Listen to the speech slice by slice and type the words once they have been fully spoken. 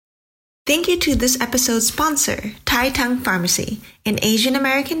Thank you to this episode's sponsor, Tai Tung Pharmacy, an Asian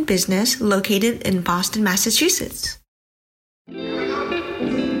American business located in Boston, Massachusetts.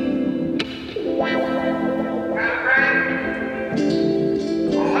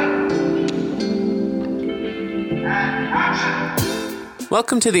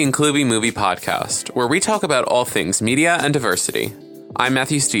 Welcome to the Inclubi Movie Podcast, where we talk about all things media and diversity. I'm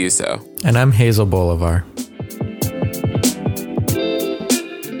Matthew Stiuso. And I'm Hazel Bolivar.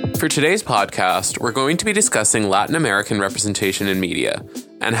 For today's podcast, we're going to be discussing Latin American representation in media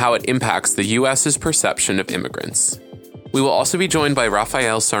and how it impacts the U.S.'s perception of immigrants. We will also be joined by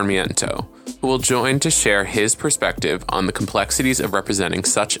Rafael Sarmiento, who will join to share his perspective on the complexities of representing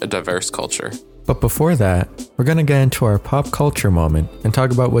such a diverse culture. But before that, we're going to get into our pop culture moment and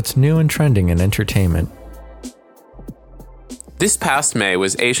talk about what's new and trending in entertainment. This past May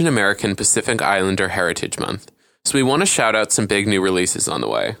was Asian American Pacific Islander Heritage Month, so we want to shout out some big new releases on the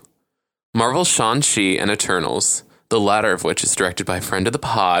way. Marvel's Shang-Chi and Eternals, the latter of which is directed by friend of the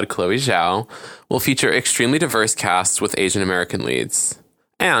pod, Chloe Zhao, will feature extremely diverse casts with Asian American leads.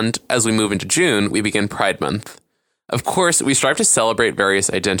 And, as we move into June, we begin Pride Month. Of course, we strive to celebrate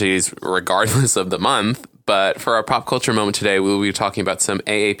various identities regardless of the month, but for our pop culture moment today, we will be talking about some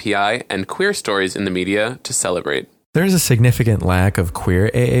AAPI and queer stories in the media to celebrate. There's a significant lack of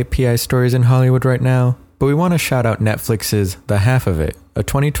queer AAPI stories in Hollywood right now, but we want to shout out Netflix's The Half of It, a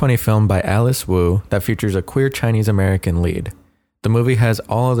 2020 film by Alice Wu that features a queer Chinese-American lead. The movie has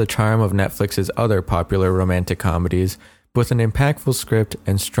all of the charm of Netflix's other popular romantic comedies, with an impactful script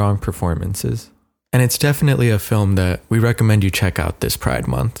and strong performances. And it's definitely a film that we recommend you check out this Pride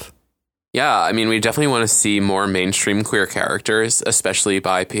Month. Yeah, I mean, we definitely want to see more mainstream queer characters, especially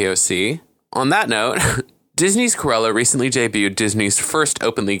by POC. On that note, Disney's Cruella recently debuted Disney's first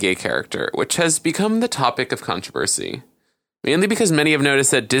openly gay character, which has become the topic of controversy. Mainly because many have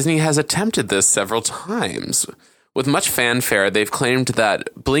noticed that Disney has attempted this several times. With much fanfare, they've claimed that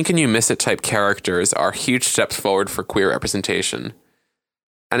blink and you miss it type characters are huge steps forward for queer representation.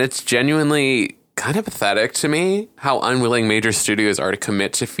 And it's genuinely kind of pathetic to me how unwilling major studios are to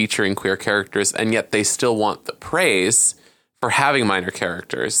commit to featuring queer characters, and yet they still want the praise for having minor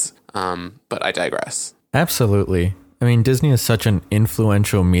characters. But I digress. Absolutely. I mean, Disney is such an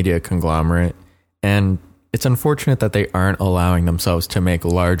influential media conglomerate, and it's unfortunate that they aren't allowing themselves to make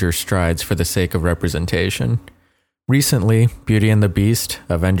larger strides for the sake of representation. Recently, Beauty and the Beast,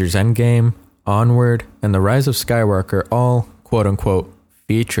 Avengers Endgame, Onward, and The Rise of Skywalker all, quote-unquote,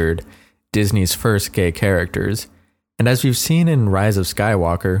 featured Disney's first gay characters. And as we've seen in Rise of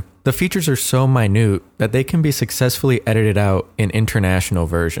Skywalker, the features are so minute that they can be successfully edited out in international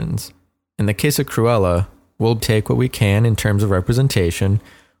versions. In the case of Cruella, we'll take what we can in terms of representation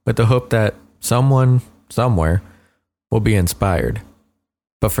with the hope that someone, somewhere, will be inspired.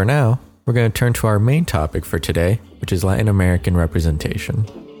 But for now, we're going to turn to our main topic for today, which is Latin American representation.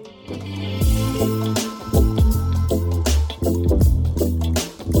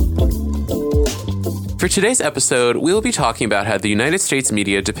 For today's episode, we will be talking about how the United States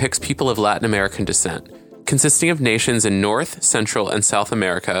media depicts people of Latin American descent, consisting of nations in North, Central, and South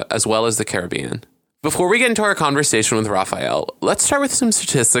America, as well as the Caribbean. Before we get into our conversation with Rafael, let's start with some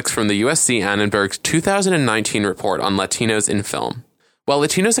statistics from the USC Annenberg's 2019 report on Latinos in film. While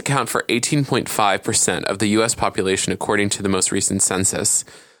Latinos account for 18.5% of the U.S. population according to the most recent census,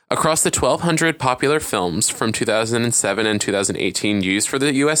 across the 1,200 popular films from 2007 and 2018 used for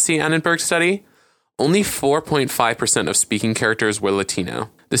the USC Annenberg study, only 4.5% of speaking characters were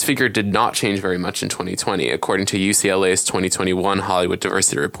Latino. This figure did not change very much in 2020, according to UCLA's 2021 Hollywood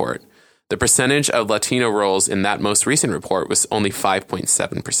Diversity Report. The percentage of Latino roles in that most recent report was only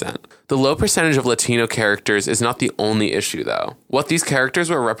 5.7%. The low percentage of Latino characters is not the only issue, though. What these characters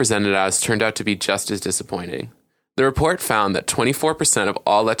were represented as turned out to be just as disappointing. The report found that 24% of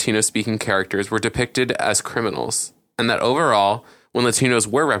all Latino-speaking characters were depicted as criminals, and that overall, when Latinos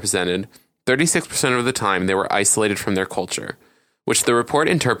were represented, 36% of the time they were isolated from their culture, which the report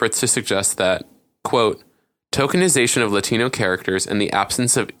interprets to suggest that, quote, tokenization of Latino characters and the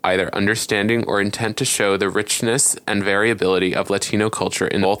absence of either understanding or intent to show the richness and variability of Latino culture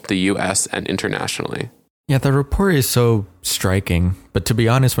in both the U.S. and internationally. Yeah, the report is so striking, but to be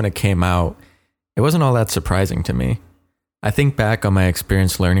honest, when it came out, it wasn't all that surprising to me. I think back on my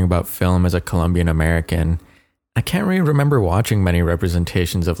experience learning about film as a Colombian American, I can't really remember watching many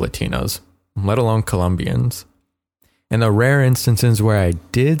representations of Latinos, let alone Colombians. In the rare instances where I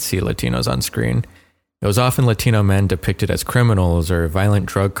did see Latinos on screen, it was often Latino men depicted as criminals or violent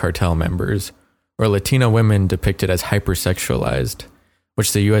drug cartel members, or Latino women depicted as hypersexualized,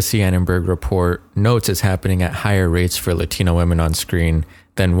 which the USC Annenberg report notes is happening at higher rates for Latino women on screen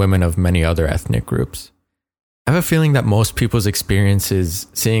than women of many other ethnic groups. I have a feeling that most people's experiences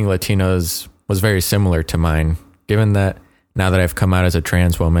seeing Latinos was very similar to mine, given that now that I've come out as a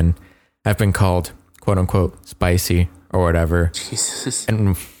trans woman, I've been called, quote unquote, spicy or whatever. Jesus.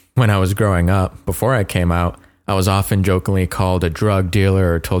 And when I was growing up, before I came out, I was often jokingly called a drug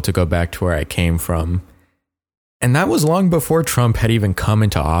dealer or told to go back to where I came from. And that was long before Trump had even come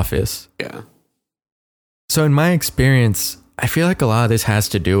into office. Yeah. So in my experience, I feel like a lot of this has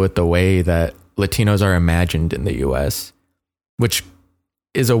to do with the way that Latinos are imagined in the US, which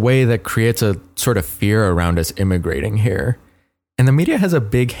is a way that creates a sort of fear around us immigrating here. And the media has a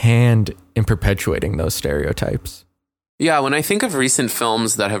big hand in perpetuating those stereotypes. Yeah, when I think of recent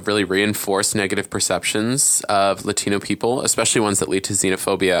films that have really reinforced negative perceptions of Latino people, especially ones that lead to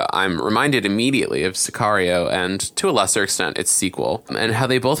xenophobia, I'm reminded immediately of Sicario and, to a lesser extent, its sequel, and how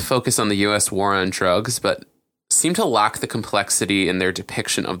they both focus on the U.S. war on drugs, but seem to lack the complexity in their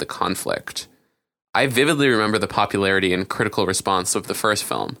depiction of the conflict. I vividly remember the popularity and critical response of the first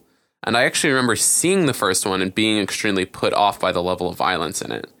film, and I actually remember seeing the first one and being extremely put off by the level of violence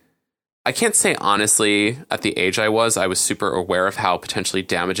in it. I can't say honestly, at the age I was super aware of how potentially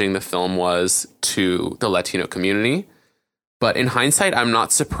damaging the film was to the Latino community. But in hindsight, I'm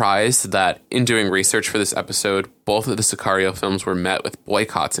not surprised that in doing research for this episode, both of the Sicario films were met with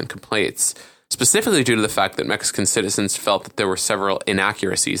boycotts and complaints, specifically due to the fact that Mexican citizens felt that there were several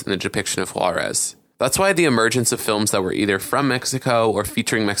inaccuracies in the depiction of Juarez. That's why the emergence of films that were either from Mexico or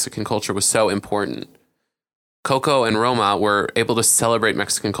featuring Mexican culture was so important. Coco and Roma were able to celebrate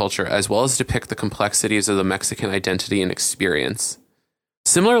Mexican culture as well as depict the complexities of the Mexican identity and experience.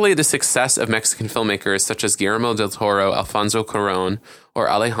 Similarly, the success of Mexican filmmakers such as Guillermo del Toro, Alfonso Cuarón, or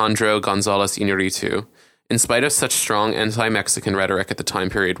Alejandro González Iñárritu, in spite of such strong anti-Mexican rhetoric at the time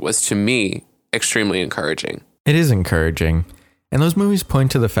period, was, to me, extremely encouraging. It is encouraging. And those movies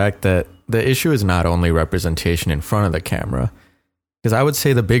point to the fact that the issue is not only representation in front of the camera, because I would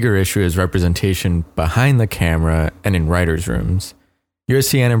say the bigger issue is representation behind the camera and in writers' rooms.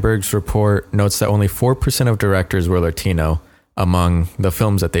 USC Annenberg's report notes that only 4% of directors were Latino among the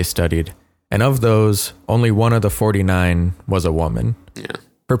films that they studied. And of those, only one of the 49 was a woman. Yeah.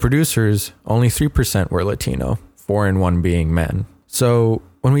 For producers, only 3% were Latino, 4 and 1 being men. So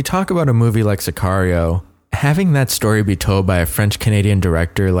when we talk about a movie like Sicario, having that story be told by a French-Canadian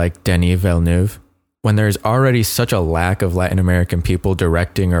director like Denis Villeneuve, when there's already such a lack of Latin American people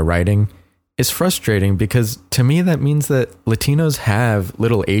directing or writing, is frustrating because to me that means that Latinos have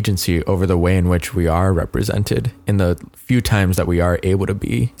little agency over the way in which we are represented in the few times that we are able to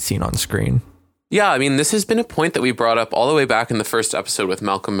be seen on screen. Yeah, I mean, this has been a point that we brought up all the way back in the first episode with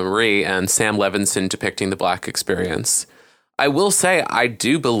Malcolm Marie and Sam Levinson depicting the Black experience. I will say I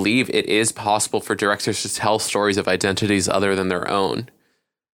do believe it is possible for directors to tell stories of identities other than their own.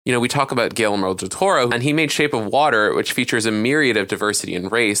 You know, we talk about Guillermo del Toro, and he made Shape of Water, which features a myriad of diversity in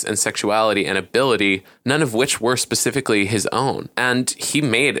race and sexuality and ability, none of which were specifically his own. And he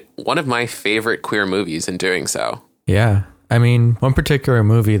made one of my favorite queer movies in doing so. Yeah. I mean, one particular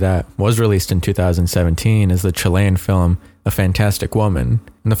movie that was released in 2017 is the Chilean film A Fantastic Woman.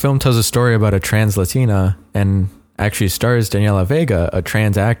 And the film tells a story about a trans Latina and actually stars Daniela Vega, a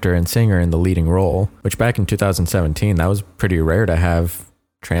trans actor and singer, in the leading role, which back in 2017, that was pretty rare to have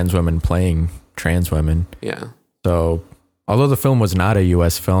trans women playing trans women. Yeah. So, although the film was not a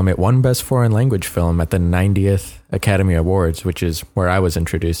U.S. film, it won Best Foreign Language Film at the 90th Academy Awards, which is where I was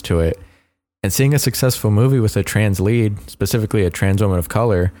introduced to it. And seeing a successful movie with a trans lead, specifically a trans woman of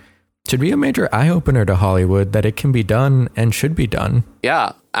color, should be a major eye-opener to Hollywood that it can be done and should be done.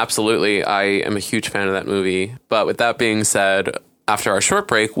 Yeah, absolutely. I am a huge fan of that movie. But with that being said, after our short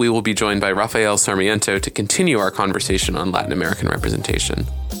break, we will be joined by Rafael Sarmiento to continue our conversation on Latin American representation.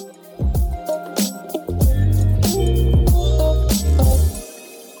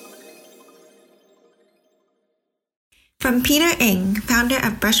 From Peter Ng, founder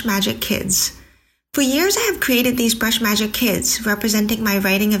of Brush Magic Kids. For years, I have created these Brush Magic Kids, representing my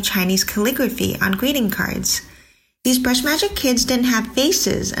writing of Chinese calligraphy on greeting cards. These Brush Magic Kids didn't have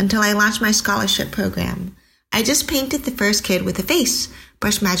faces until I launched my scholarship program. I just painted the first kid with a face,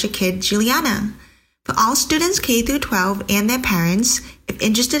 Brush Magic Kid Juliana. For all students K through 12 and their parents, if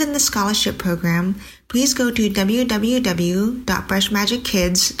interested in the scholarship program, please go to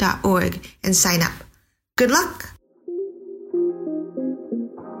www.brushmagickids.org and sign up. Good luck!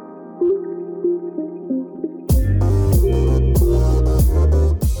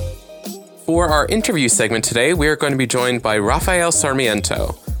 For our interview segment today, we are going to be joined by Rafael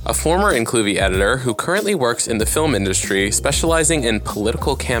Sarmiento, a former Incluvie editor who currently works in the film industry, specializing in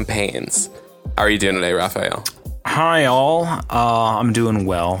political campaigns. How are you doing today, Rafael? Hi, all. I'm doing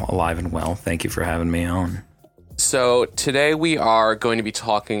well, alive and well. Thank you for having me on. So today we are going to be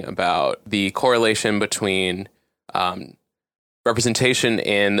talking about the correlation between representation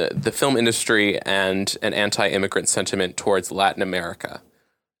in the film industry and an anti-immigrant sentiment towards Latin America.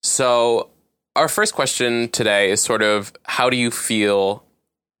 So our first question today is sort of, how do you feel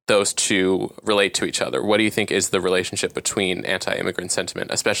those two relate to each other? What do you think is the relationship between anti-immigrant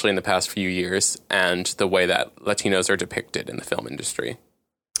sentiment, especially in the past few years, and the way that Latinos are depicted in the film industry?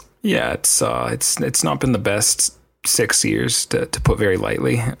 Yeah, it's not been the best 6 years, to put very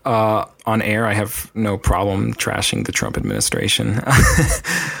lightly. On air, I have no problem trashing the Trump administration.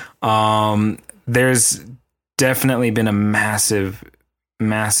 There's definitely been a massive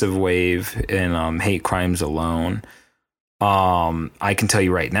wave in hate crimes alone. I can tell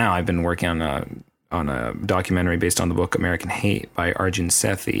you right now, I've been working on a documentary based on the book American Hate by Arjun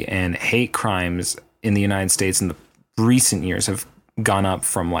Sethi, and hate crimes in the United States in the recent years have gone up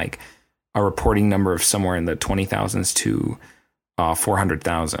from like a reporting number of somewhere in the 20,000s to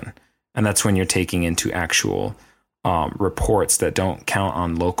 400,000. And that's when you're taking into actual reports that don't count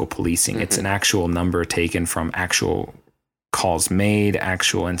on local policing. Mm-hmm. It's an actual number taken from actual calls made,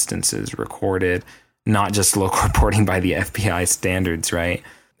 actual instances recorded, not just local reporting by the FBI standards, right?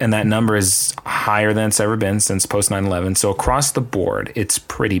 And that number is higher than it's ever been since post 9/11. So across the board, it's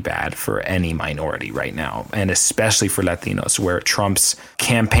pretty bad for any minority right now, and especially for Latinos, where Trump's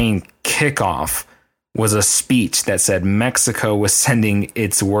campaign kickoff was a speech that said Mexico was sending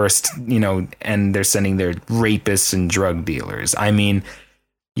its worst, and they're sending their rapists and drug dealers. I mean,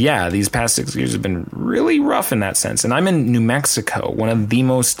 yeah, these past 6 years have been really rough in that sense. And I'm in New Mexico, one of the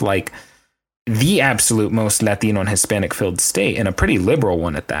most the absolute most Latino and Hispanic filled state, and a pretty liberal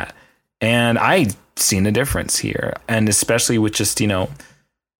one at that. And I've seen a difference here. And especially with just,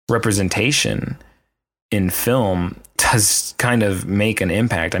 representation in film does kind of make an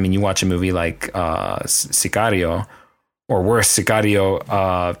impact. I mean, you watch a movie like Sicario, or worse,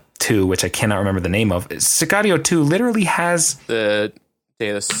 Sicario 2, which I cannot remember the name of. Sicario 2 literally has the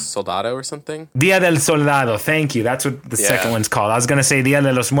Dia del Soldado or something? Dia del Soldado, thank you. That's what the second one's called. I was going to say Dia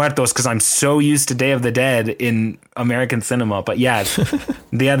de los Muertos because I'm so used to Day of the Dead in American cinema. But yeah,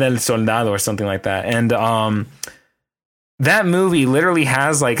 Dia del Soldado or something like that. And that movie literally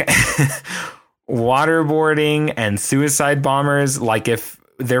has waterboarding and suicide bombers like if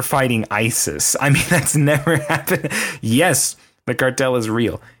they're fighting ISIS. I mean, that's never happened. Yes, the cartel is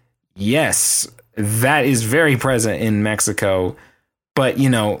real. Yes, that is very present in Mexico. But,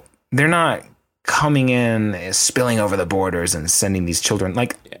 they're not coming in, spilling over the borders and sending these children.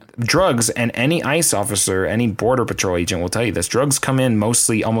 Drugs, and any ICE officer, any border patrol agent will tell you this. Drugs come in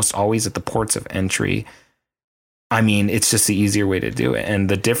mostly, almost always at the ports of entry. I mean, it's just the easier way to do it. And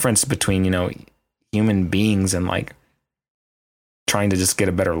the difference between, human beings and trying to just get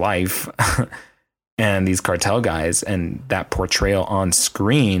a better life and these cartel guys, and that portrayal on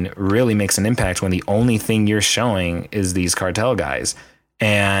screen really makes an impact when the only thing you're showing is these cartel guys.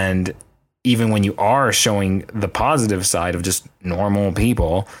 And even when you are showing the positive side of just normal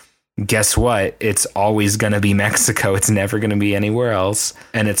people, guess what? It's always going to be Mexico. It's never going to be anywhere else.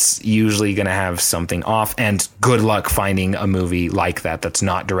 And it's usually going to have something off. And good luck finding a movie like that that's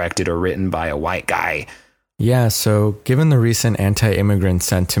not directed or written by a white guy. Yeah, so given the recent anti-immigrant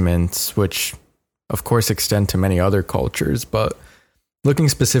sentiments, which of course extend to many other cultures, but looking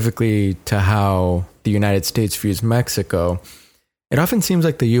specifically to how the United States views Mexico, it often seems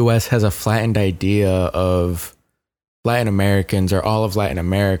like the U.S. has a flattened idea of Latin Americans or all of Latin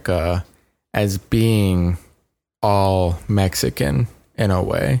America as being all Mexican in a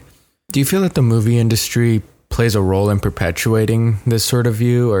way. Do you feel that the movie industry plays a role in perpetuating this sort of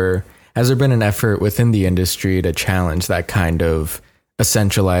view, or has there been an effort within the industry to challenge that kind of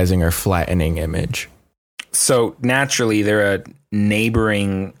essentializing or flattening image? So naturally, they're a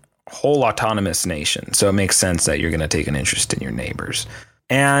neighboring whole autonomous nation. So it makes sense that you're going to take an interest in your neighbors.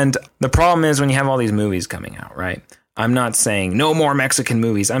 And the problem is when you have all these movies coming out, right? I'm not saying no more Mexican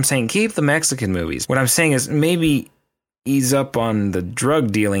movies. I'm saying keep the Mexican movies. What I'm saying is maybe ease up on the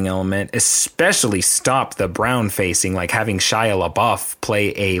drug dealing element, especially stop the brown facing, like having Shia LaBeouf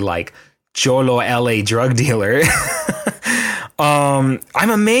play a Cholo LA drug dealer. I'm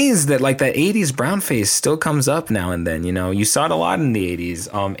amazed that that 80s brown face still comes up now and then. You saw it a lot in the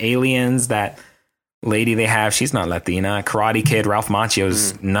 80s. Aliens, that lady they have, she's not Latina. Karate Kid, Ralph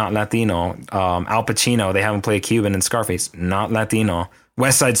Macchio's not Latino. Al Pacino, they have him play a Cuban in Scarface, not Latino.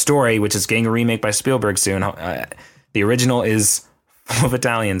 West Side Story, which is getting a remake by Spielberg soon. The original is full of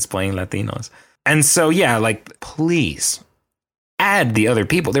Italians playing Latinos. And so, yeah, please, add the other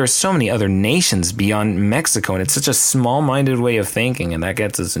people. There are so many other nations beyond Mexico, and it's such a small-minded way of thinking, and that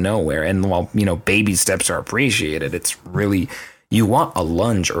gets us nowhere. And while, baby steps are appreciated, it's really, you want a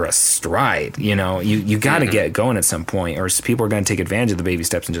lunge or a stride, you got to get going at some point, or people are going to take advantage of the baby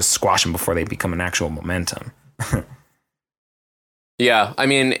steps and just squash them before they become an actual momentum. Yeah, I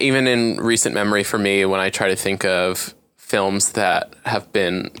mean, even in recent memory for me, when I try to think of films that have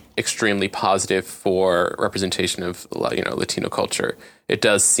been extremely positive for representation of, Latino culture, it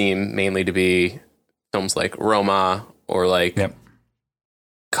does seem mainly to be films like Roma or like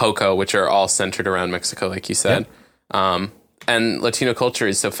Coco, which are all centered around Mexico, like you said. And Latino culture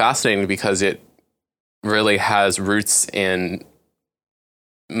is so fascinating because it really has roots in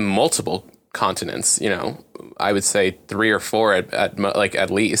multiple continents, I would say 3 or 4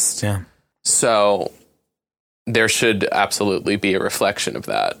 at least. Yeah. So there should absolutely be a reflection of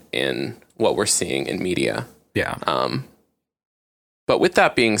that in what we're seeing in media. Yeah. But with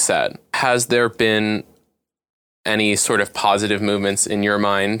that being said, has there been any sort of positive movements in your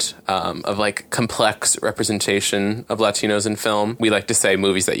mind of like complex representation of Latinos in film? We like to say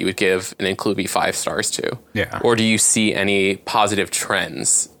movies that you would give an Inclubi 5 stars to. Yeah. Or do you see any positive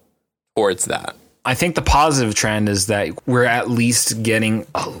trends towards that? I think the positive trend is that we're at least getting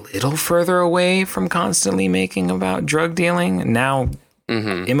a little further away from constantly making about drug dealing. Now,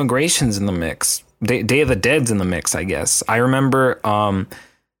 immigration's in the mix. Day of the Dead's in the mix, I guess. I remember,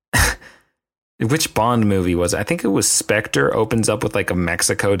 which Bond movie was it? I think it was Spectre opens up with like a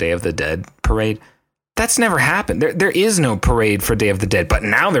Mexico Day of the Dead parade. That's never happened. There is no parade for Day of the Dead, but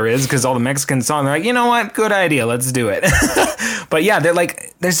now there is because all the Mexicans saw it. They're like, you know what? Good idea. Let's do it. But yeah, they're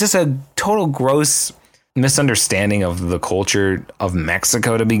like, there's just a total gross misunderstanding of the culture of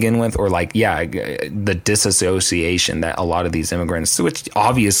Mexico to begin with, or like, the disassociation that a lot of these immigrants, which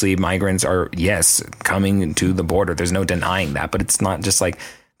obviously migrants are, yes, coming to the border. There's no denying that, but it's not just like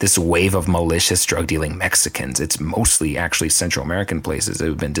this wave of malicious drug dealing Mexicans. It's mostly actually Central American places that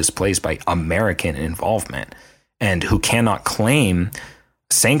have been displaced by American involvement and who cannot claim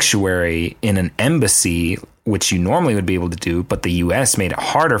sanctuary in an embassy, which you normally would be able to do. But the U.S. made it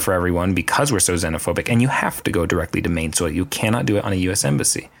harder for everyone because we're so xenophobic, and you have to go directly to main soil. You cannot do it on a U.S.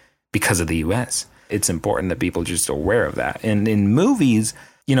 embassy because of the U.S. It's important that people just are aware of that. And in movies,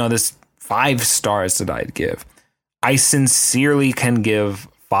 this 5 stars that I'd give, I sincerely can give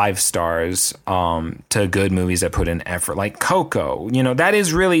 5 stars to good movies that put in effort, like Coco. That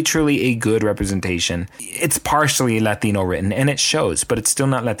is really truly a good representation. It's partially Latino written and it shows, but it's still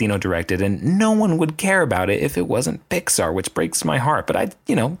not Latino directed, and no one would care about it if it wasn't Pixar, which breaks my heart. But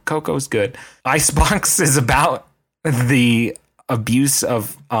Coco's good. Icebox is about the abuse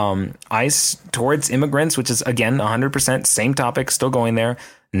of ICE towards immigrants, which is again 100% same topic, still going there,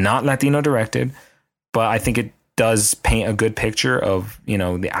 not Latino directed, but I think it does paint a good picture of,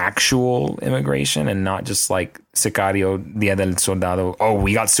 the actual immigration and not just like Sicario, Dia del Soldado. Oh,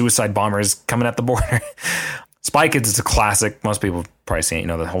 we got suicide bombers coming at the border. Spy Kids is a classic. Most people probably seen,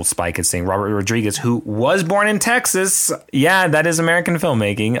 the whole Spy Kids thing. Robert Rodriguez, who was born in Texas. Yeah, that is American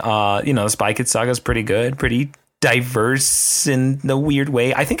filmmaking. The Spy Kids saga is pretty good, pretty diverse in the weird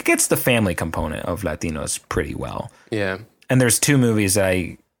way. I think it gets the family component of Latinos pretty well. Yeah. And there's 2 movies that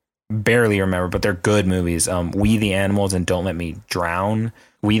I barely remember, but they're good movies. We the Animals and Don't Let Me Drown.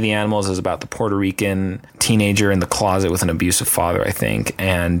 We the Animals is about the Puerto Rican teenager in the closet with an abusive father, I think.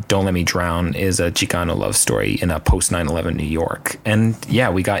 And Don't Let Me Drown is a Chicano love story in a post 9/11 New York. And yeah,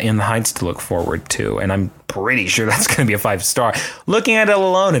 we got In the Heights to look forward to. And I'm pretty sure that's going to be a 5 star. Looking at it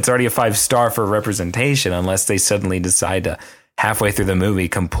alone, it's already a 5 star for representation, unless they suddenly decide to halfway through the movie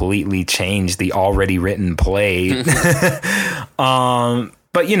completely change the already written play.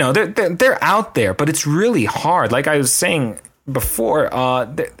 But they're out there, but it's really hard. Like I was saying before,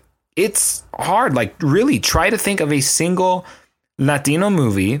 it's hard. Like really try to think of a single Latino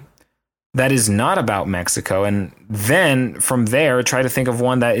movie that is not about Mexico, and then from there try to think of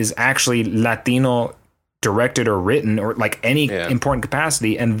one that is actually Latino directed or written or like any important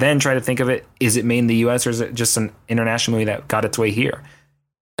capacity, and then try to think of it, is it made in the U.S. or is it just an international movie that got its way here?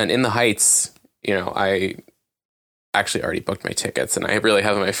 And In the Heights, I actually already booked my tickets, and I really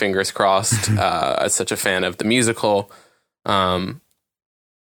have my fingers crossed. I'm such a fan of the musical. But,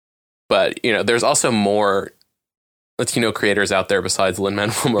 there's also more Latino creators out there besides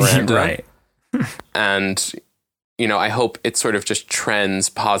Lin-Manuel Miranda. Right. And, I hope it sort of just trends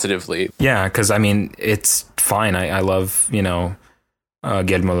positively. Yeah, because, it's fine. I love, Guillermo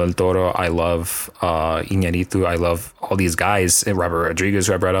del Toro. I love Iñárritu. I love all these guys. Robert Rodriguez,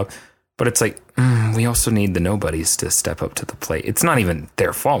 who I brought up. But it's like, we also need the nobodies to step up to the plate. It's not even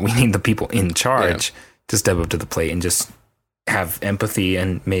their fault. We need the people in charge to step up to the plate and just have empathy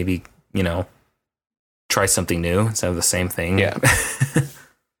and maybe, try something new instead of the same thing. Yeah.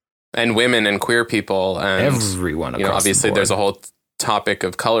 And women and queer people and everyone across obviously the board. there's a whole topic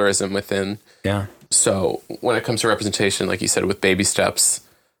of colorism within. Yeah. So when it comes to representation, like you said, with baby steps,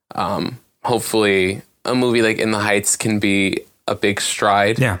 hopefully a movie like In the Heights can be a big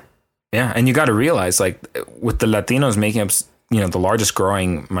stride. Yeah. Yeah. And you got to realize, like, with the Latinos making up, the largest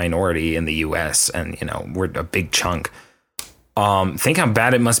growing minority in the US, and, we're a big chunk. Think how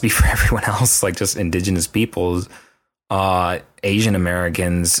bad it must be for everyone else, like just indigenous peoples, Asian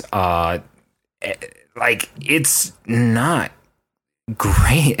Americans. Like, it's not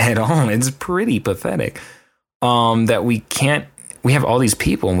great at all. It's pretty pathetic that we have all these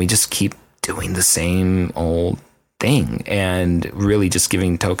people and we just keep doing the same old thing and really just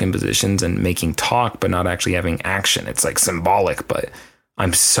giving token positions and making talk, but not actually having action. It's like symbolic, but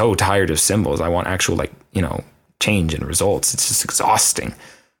I'm so tired of symbols. I want actual, change and results. It's just exhausting.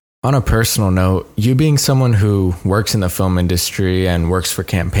 On a personal note, you being someone who works in the film industry and works for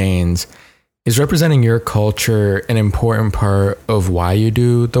campaigns, is representing your culture an important part of why you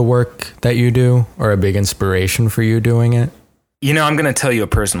do the work that you do, or a big inspiration for you doing it? I'm going to tell you a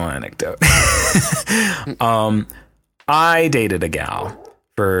personal anecdote. I dated a gal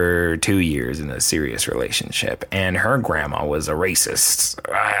for 2 years in a serious relationship, and her grandma was a racist.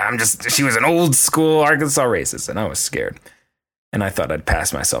 She was an old school Arkansas racist, and I was scared. And I thought I'd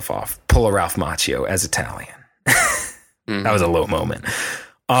pass myself off, pull a Ralph Macchio as Italian. That was a low moment.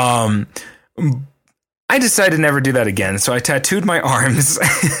 I decided to never do that again, so I tattooed my arms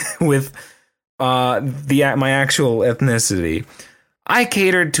with my actual ethnicity. I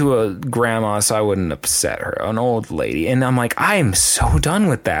catered to a grandma so I wouldn't upset her, an old lady. And I'm like, I'm so done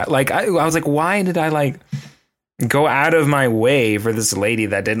with that. Like, I was like, why did I go out of my way for this lady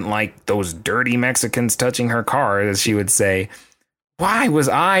that didn't like those dirty Mexicans touching her car, as she would say? Why was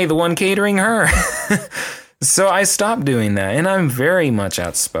I the one catering her? So I stopped doing that, and I'm very much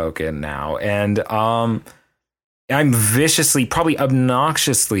outspoken now. And I'm viciously, probably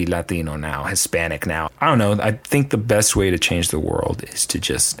obnoxiously Latino now, Hispanic now. I don't know. I think the best way to change the world is to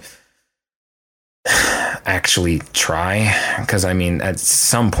just actually try. Because, at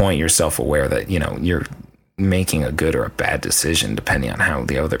some point you're self-aware that, you're making a good or a bad decision depending on how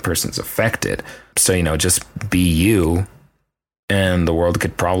the other person's affected. So, just be you, and the world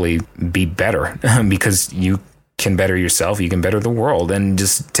could probably be better because you can better yourself, you can better the world, and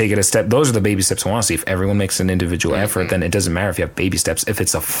just take it a step. Those are the baby steps I want to see. If everyone makes an individual effort, then it doesn't matter if you have baby steps, if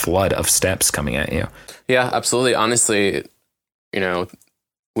it's a flood of steps coming at you. Yeah, absolutely. Honestly,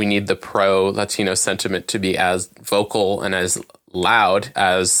 we need the pro-Latino sentiment to be as vocal and as loud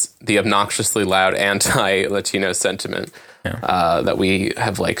as the obnoxiously loud anti-Latino sentiment that we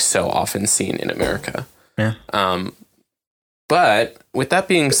have so often seen in America. Yeah. But with that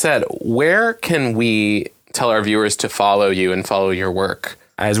being said, where can we tell our viewers to follow you and follow your work?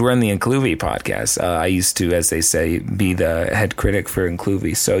 As we're in the Incluvie podcast, I used to, as they say, be the head critic for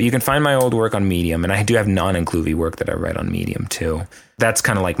Incluvie. So you can find my old work on Medium, and I do have non-Incluvie work that I write on Medium too. That's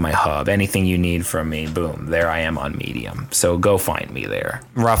kind of like my hub. Anything you need from me, boom, there I am on Medium. So go find me there.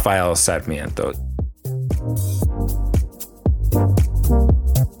 Rafael Sarmiento.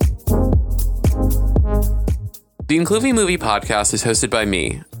 The Incluvie Movie Podcast is hosted by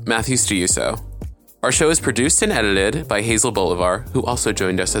me, Matthew Stiuso. Our show is produced and edited by Hazel Bolivar, who also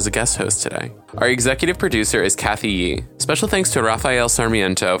joined us as a guest host today. Our executive producer is Kathy Yee. Special thanks to Rafael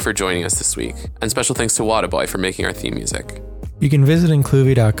Sarmiento for joining us this week, and special thanks to Wadaboy for making our theme music. You can visit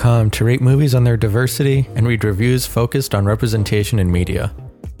Incluvie.com to rate movies on their diversity and read reviews focused on representation in media.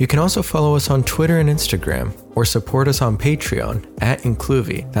 You can also follow us on Twitter and Instagram, or support us on Patreon at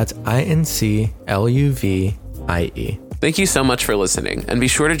Incluvie. That's INCLUVIE. Thank you so much for listening, and be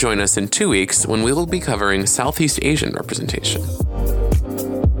sure to join us in 2 weeks when we will be covering Southeast Asian representation.